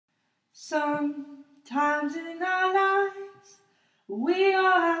Sometimes in our lives we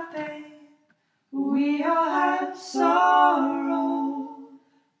all have pain, we all have sorrow,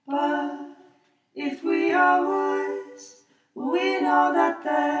 but if we are wise, we know that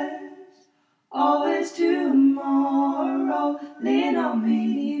there's always tomorrow. Lean on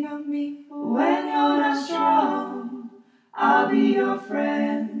me, when you're not strong, I'll be your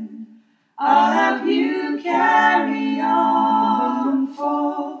friend. I'll help you carry on,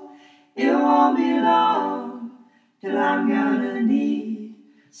 for it won't be long till I'm gonna need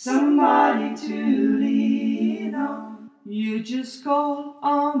somebody to lean on. You just call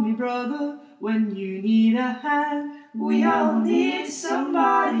on me, brother, when you need a hand. We all need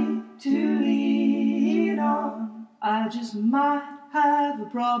somebody to lean on. I just might have a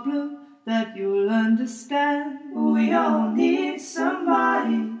problem that you'll understand. We all need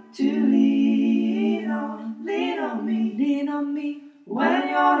somebody to lean on. Lean on me, when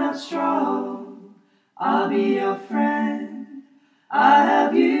you're not strong, I'll be your friend. I'll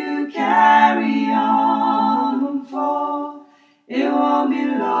help you carry on, for it won't be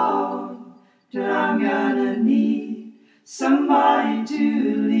long till I'm gonna need somebody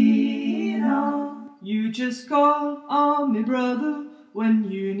to lean on. You just call on me, brother, when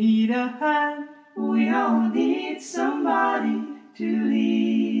you need a hand. We all need somebody to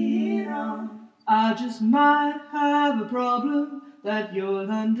lean on. I just might have a problem that you'll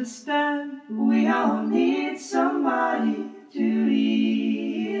understand. We all need somebody to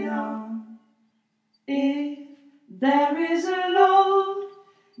lean on. If there is a load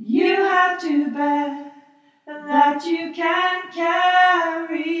you have to bear that you can't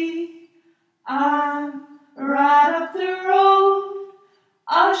carry, I'm right up the road,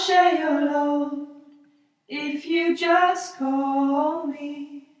 I'll share your load if you just call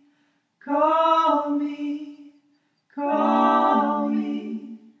me, call me, call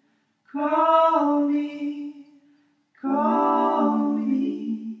me, call me.